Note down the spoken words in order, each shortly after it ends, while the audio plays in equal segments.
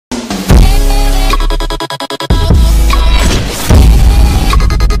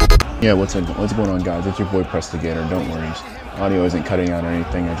Yeah, what's going on, guys? It's your boy Prestigator. Don't worry, audio isn't cutting out or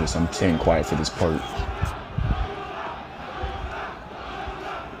anything. I'm staying quiet for this part.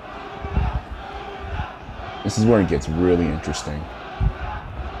 This is where it gets really interesting.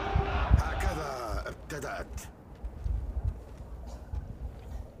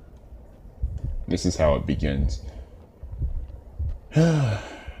 This is how it begins. Well,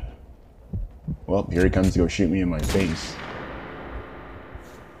 here he comes to go shoot me in my face.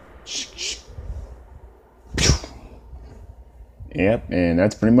 Yep, and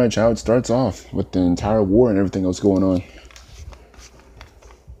that's pretty much how it starts off, with the entire war and everything else going on.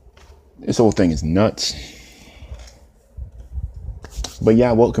 This whole thing is nuts. But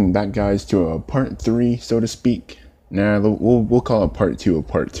yeah, welcome back, guys, to a part 3, so to speak. Nah, we'll call it part 2 of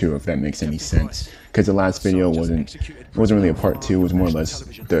part 2, if that makes any sense. Because the last video wasn't really a part 2, it was more or less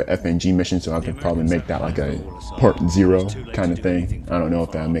the FNG mission, so I could probably make that like a part 0 kind of thing. I don't know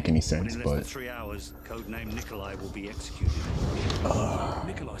if that would make any sense, but... Codename Nikolai will be executed.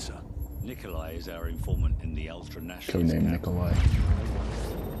 Nikolai, sir. Nikolai is our informant in the ultra-nationalist Codename Nikolai.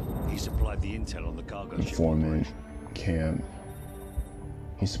 He supplied the intel on the cargo informant camp.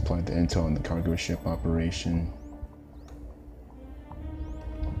 He supplied the intel on the cargo ship operation.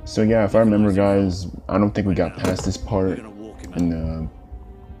 So yeah, if I remember, guys, I don't think we got past this part in the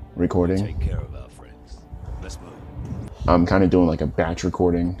recording. Take care of our friends. Let's move. I'm kind of doing like a batch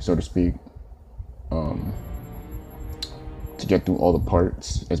recording, so to speak, to get through all the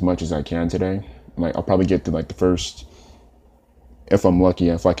parts as much as I can today. Like, I'll probably get through like the first, if I'm lucky,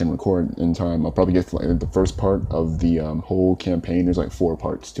 if I can record in time, I'll probably get to like the first part of the whole campaign. There's like 4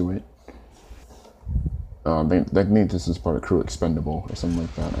 parts to it. I think this is part of Crew Expendable or something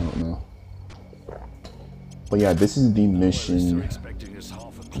like that, I don't know. But yeah, this is the mission.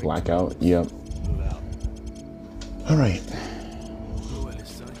 Blackout, yep. Alright.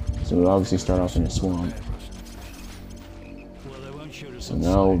 So we'll obviously start off in a swamp. So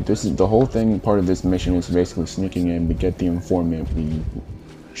now, this is the whole thing, part of this mission is basically sneaking in, we get the informant, we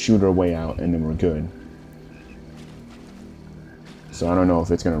shoot our way out, and then we're good. So I don't know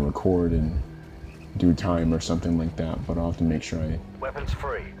if it's going to record in due time or something like that, but I'll have to make sure I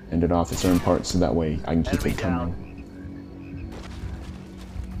end it off at certain parts so that way I can keep it coming.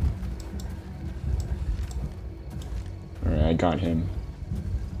 Alright, I got him.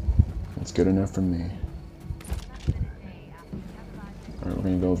 That's good enough for me. Alright, we're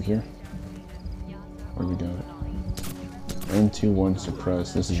gonna go over here. Where we got it? N21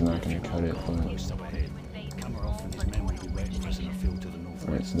 suppress. This is not gonna cut it, but...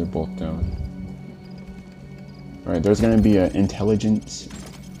 Alright, so they're both down. Alright, there's gonna be an intelligence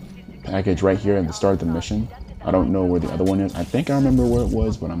package right here at the start of the mission. I don't know where the other one is. I think I remember where it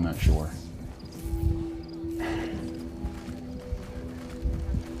was, but I'm not sure.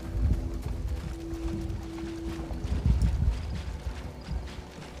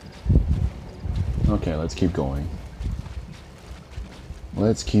 Okay, let's keep going.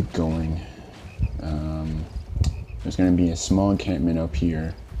 Let's keep going. There's gonna be a small encampment up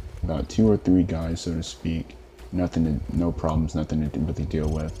here. About 2 or 3 guys, so to speak. No problems, nothing to really deal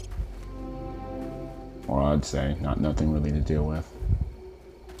with. Or I'd say, nothing really to deal with.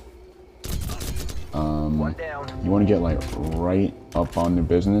 You want to get like right up on their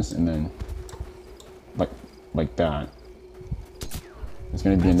business, and then like that. There's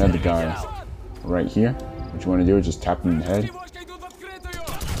gonna be another guy right here. What you want to do is just tap him in the head.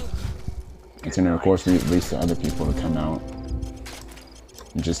 It's gonna, of course, release the other people to come out.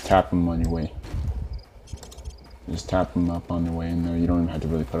 You just tap them on your way. Just tap them up on the way in there. You don't even have to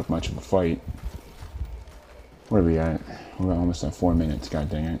really put up much of a fight. Where are we at? We're almost at 4 minutes, god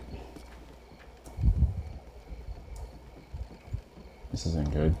dang it. This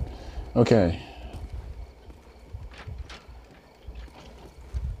isn't good. Okay.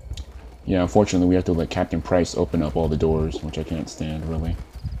 Yeah, unfortunately we have to let Captain Price open up all the doors, which I can't stand, really.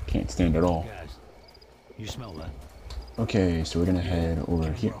 Can't stand at all. Guys, you smell that? Okay, so we're gonna head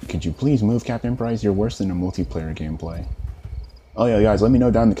over here. Could you please move, Captain Price? You're worse than a multiplayer gameplay. Oh yeah, guys, let me know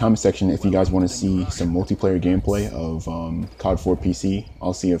down in the comment section if you guys want to see some multiplayer gameplay of COD 4 PC.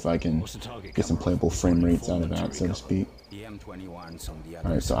 I'll see if I can get some playable frame rates out of that, so to speak.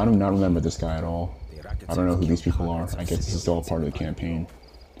 Alright, so I do not remember this guy at all. I don't know who these people are. I guess this is all part of the campaign.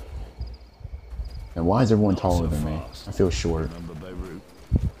 And why is everyone taller than me? I feel short.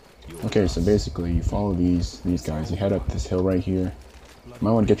 Okay, so basically you follow these guys. You head up this hill right here. You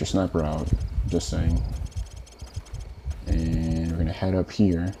might want to get your sniper out, just saying. And we're gonna head up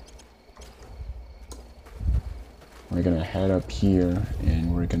here. We're gonna head up here,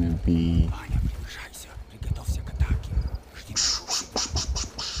 and we're gonna be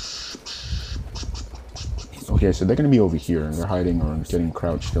Okay, so they're gonna be over here. They're hiding or getting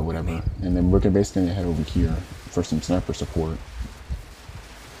crouched or whatever. And then we're basically gonna head over here for some sniper support.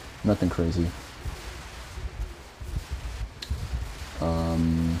 Nothing crazy.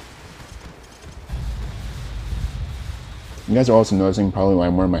 You guys are also noticing probably why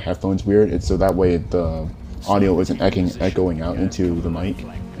I'm wearing my headphones weird. It's so that way the audio isn't echoing out into the mic.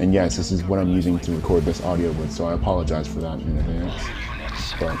 And yes, this is what I'm using to record this audio with, so I apologize for that in advance.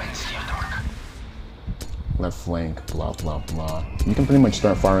 But left flank, blah blah blah. You can pretty much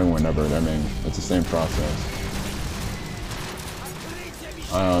start firing whenever. I mean, it's the same process.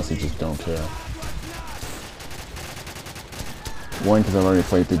 I honestly just don't care. One, because I've already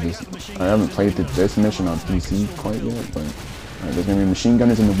played through this. I haven't played through this mission on PC quite yet, but there's gonna be machine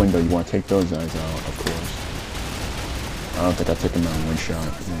gunners in the window. You want to take those guys out, of course. I don't think I took them out in one shot.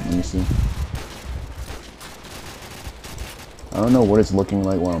 Let me see. I don't know what it's looking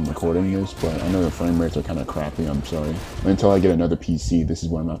like while I'm recording this, but I know the frame rates are kind of crappy. I'm sorry. Until I get another PC, this is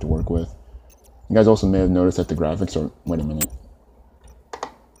what I'm gonna have to work with. You guys also may have noticed that the graphics are. Wait a minute.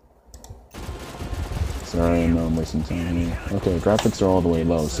 Sorry, I know I'm wasting time here. Okay, graphics are all the way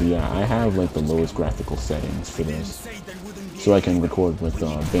low, so yeah, I have like the lowest graphical settings for this. So I can record with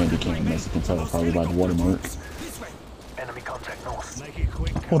Bandicam, as you can tell probably by the watermark.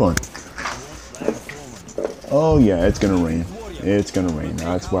 Hold on. Oh yeah, it's gonna rain. It's gonna rain.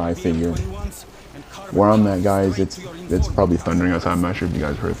 That's why I figured. Where I'm at, guys, it's probably thundering outside. I'm not sure if you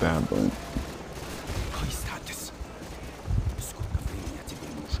guys heard that, but...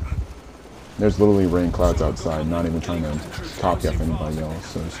 There's literally rain clouds outside, not even trying to copy off anybody else,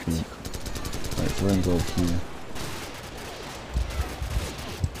 so to speak. Alright, so we're gonna go here.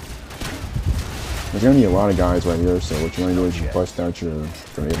 There's gonna be a lot of guys right here, so what you wanna do is just bust out your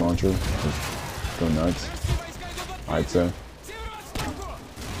grenade launcher. Just go nuts, I'd say.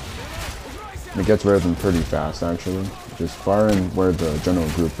 It gets rid of them pretty fast, actually. Just fire in where the general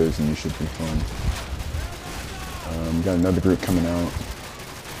group is and you should be fine. We got another group coming out.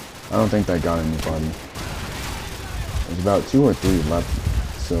 I don't think that got anybody. There's about 2 or 3 left.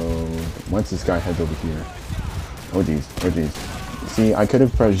 So once this guy heads over here. Oh geez, oh geez. See, I could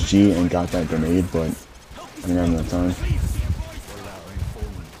have pressed G and got that grenade, but I didn't have enough time.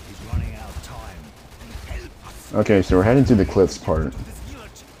 Okay, so we're heading to the cliffs part.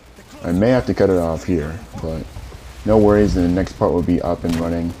 I may have to cut it off here, but no worries, the next part will be up and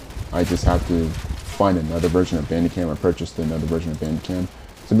running. I just have to find another version of Bandicam or purchase another version of Bandicam.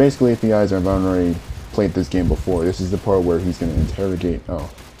 So basically, if you guys have already played this game before, this is the part where he's going to interrogate...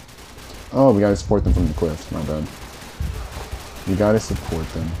 Oh, we got to support them from the cliffs. My bad. You got to support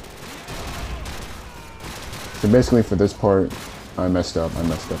them. So basically, for this part, I messed up.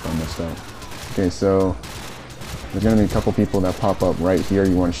 Okay, so there's going to be a couple people that pop up right here.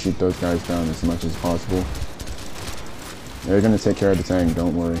 You want to shoot those guys down as much as possible. They're going to take care of the tank.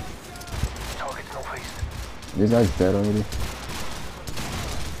 Don't worry. Are these guys dead already?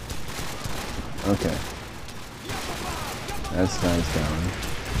 Okay. This guy's down.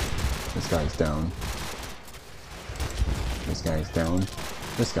 This guy's down. This guy's down.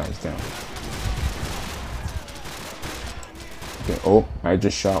 This guy's down. Okay, oh, I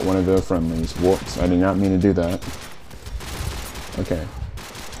just shot one of the friendlies. Whoops, I did not mean to do that. Okay.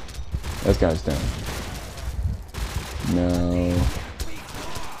 This guy's down. No.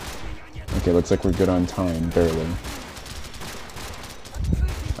 Okay, looks like we're good on time, barely.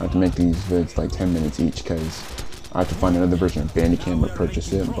 I have to make these vids like 10 minutes each because I have to find another version of Bandicam or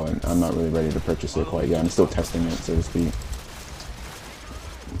purchase it, but I'm not really ready to purchase it quite yet. I'm still testing it, so to speak.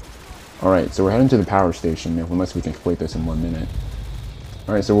 Alright, so we're heading to the power station, unless we can complete this in 1 minute.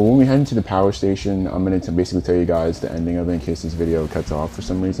 Alright, so when we head into the power station, I'm going to basically tell you guys the ending of it in case this video cuts off for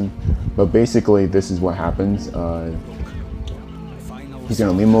some reason. But basically, this is what happens. He's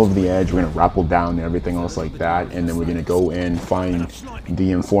going to lean him over the edge, we're going to rappel down and everything else like that, and then we're going to go and find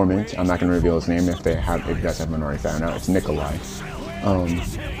the informant. I'm not going to reveal his name if you guys haven't already found out. It's Nikolai.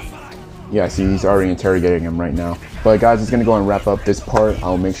 Yeah, see, he's already interrogating him right now. But guys, it's going to go and wrap up this part.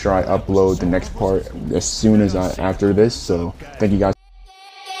 I'll make sure I upload the next part as soon as after this, so thank you guys.